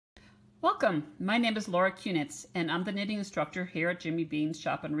Welcome, my name is Laura Kunitz and I'm the knitting instructor here at Jimmy Beans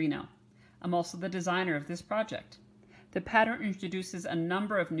Shop in Reno. I'm also the designer of this project. The pattern introduces a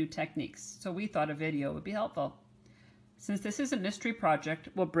number of new techniques, so we thought a video would be helpful. Since this is a mystery project,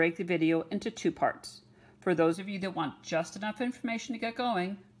 we'll break the video into two parts. For those of you that want just enough information to get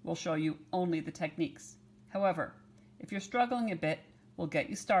going, we'll show you only the techniques. However, if you're struggling a bit, we'll get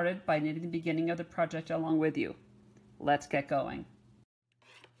you started by knitting the beginning of the project along with you. Let's get going.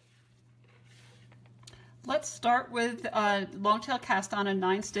 Let's start with a long-tail cast on and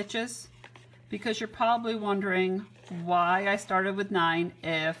 9 stitches, because you're probably wondering why I started with 9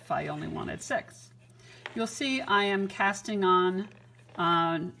 if I only wanted 6. You'll see I am casting on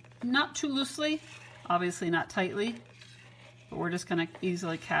not too loosely, obviously not tightly, but we're just going to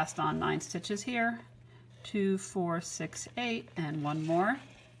easily cast on 9 stitches here. 2, 4, 6, 8, and 1 more.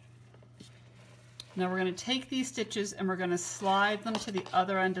 Now we're going to take these stitches and we're going to slide them to the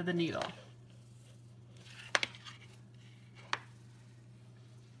other end of the needle.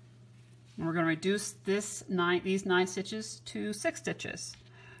 And we're going to reduce these 9 stitches to 6 stitches.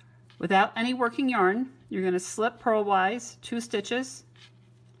 Without any working yarn, you're going to slip purlwise 2 stitches,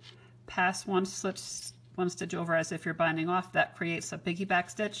 pass one stitch over as if you're binding off. That creates a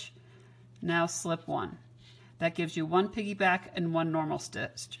piggyback stitch. Now slip 1. That gives you 1 piggyback and 1 normal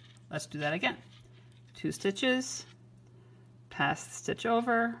stitch. Let's do that again. 2 stitches, pass the stitch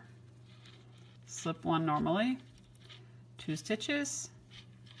over, slip 1 normally, 2 stitches,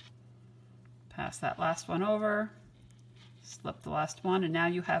 pass that last one over, slip the last one, and now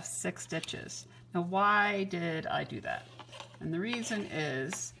you have 6 stitches. Now why did I do that? And the reason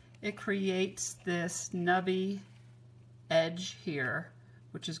is it creates this nubby edge here,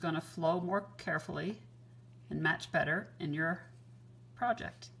 which is going to flow more carefully and match better in your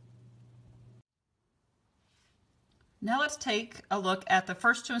project. Now let's take a look at the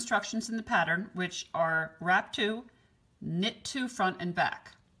first 2 instructions in the pattern, which are wrap 2, knit 2 front and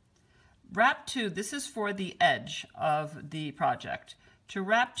back. Wrap 2, this is for the edge of the project. To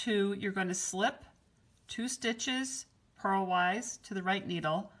wrap 2, you're going to slip 2 stitches purlwise to the right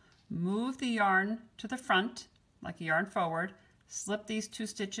needle, move the yarn to the front like a yarn forward, slip these 2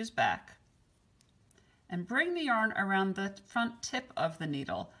 stitches back, and bring the yarn around the front tip of the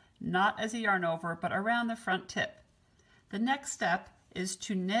needle, not as a yarn over, but around the front tip. The next step is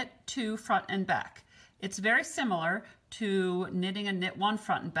to knit 2 front and back. It's very similar to knitting a knit 1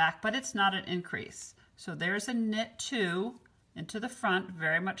 front and back, but it's not an increase. So there's a knit 2 into the front,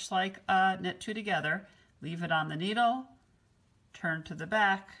 very much like knit 2 together. Leave it on the needle, turn to the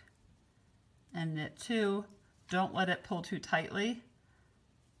back, and knit 2. Don't let it pull too tightly.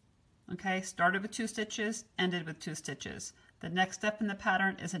 Okay, started with 2 stitches, ended with 2 stitches. The next step in the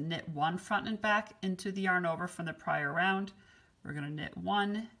pattern is a knit 1 front and back into the yarn over from the prior round. We're going to knit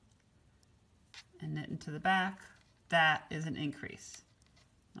 1 and knit into the back. That is an increase.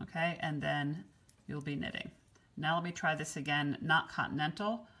 Okay, and then you'll be knitting. Now let me try this again, not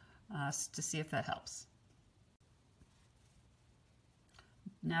continental, to see if that helps.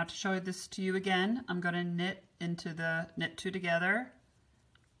 Now to show this to you again, I'm going to knit into the knit 2 together,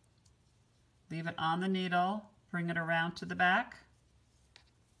 leave it on the needle, bring it around to the back,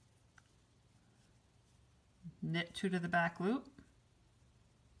 knit 2 to the back loop,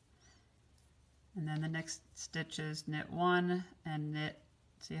 and then the next stitch is knit 1 and knit,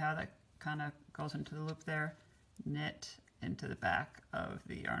 see how that kind of goes into the loop there, knit into the back of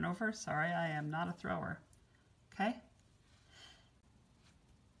the yarn over. Sorry, I am not a thrower. Okay.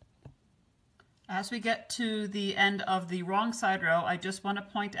 As we get to the end of the wrong side row, I just want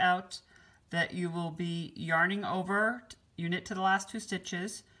to point out that you will be yarning over, you knit to the last 2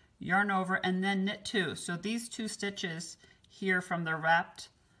 stitches, yarn over, and then knit 2. So these 2 stitches here from the wrapped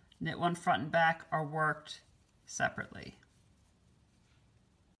knit 1 front and back are worked separately.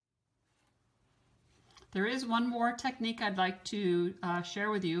 There is one more technique I'd like to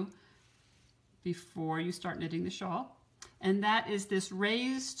share with you before you start knitting the shawl, and that is this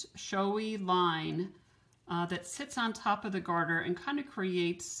raised showy line that sits on top of the garter and kind of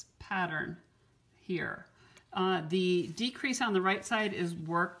creates pattern here. The decrease on the right side is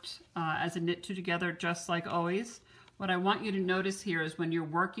worked as a knit 2 together, just like always. What I want you to notice here is when you're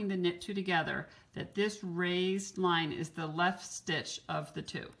working the knit 2 together, that this raised line is the left stitch of the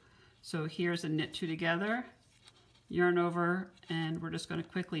 2. So here's a knit 2 together, yarn over, and we're just going to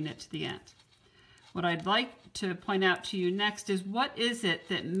quickly knit to the end. What I'd like to point out to you next is what is it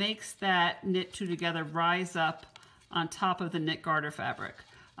that makes that knit 2 together rise up on top of the knit garter fabric?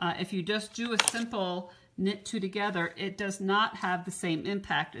 If you just do a simple knit 2 together, it does not have the same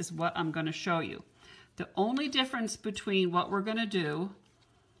impact as what I'm going to show you. The only difference between what we're going to do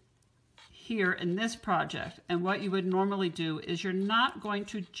here in this project. And what you would normally do is you're not going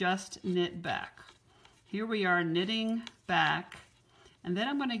to just knit back. Here we are knitting back, and then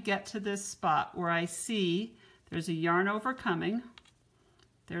I'm going to get to this spot where I see there's a yarn over coming.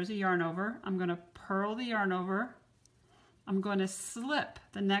 There's a yarn over. I'm going to purl the yarn over. I'm going to slip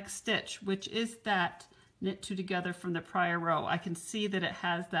the next stitch, which is that knit two together from the prior row. I can see that it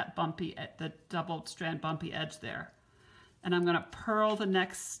has that bumpy, the double strand bumpy edge there. And I'm going to purl the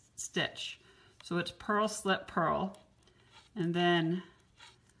next stitch. So it's purl, slip, purl, and then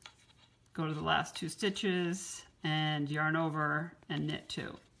go to the last two stitches and yarn over and knit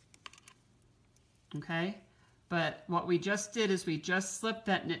two. Okay, but what we just did is we just slipped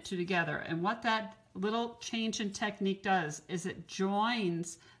that knit two together, and what that little change in technique does is it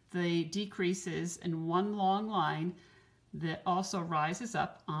joins the decreases in one long line that also rises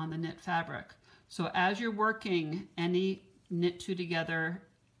up on the knit fabric. So as you're working any knit two together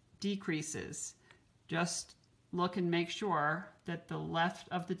decreases, just look and make sure that the left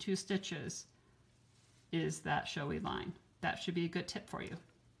of the two stitches is that showy line. That should be a good tip for you.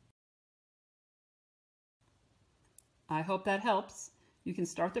 I hope that helps. You can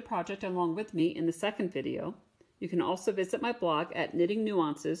start the project along with me in the second video. You can also visit my blog at Knitting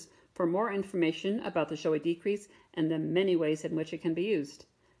Nuances for more information about the showy decrease and the many ways in which it can be used.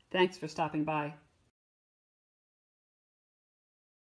 Thanks for stopping by.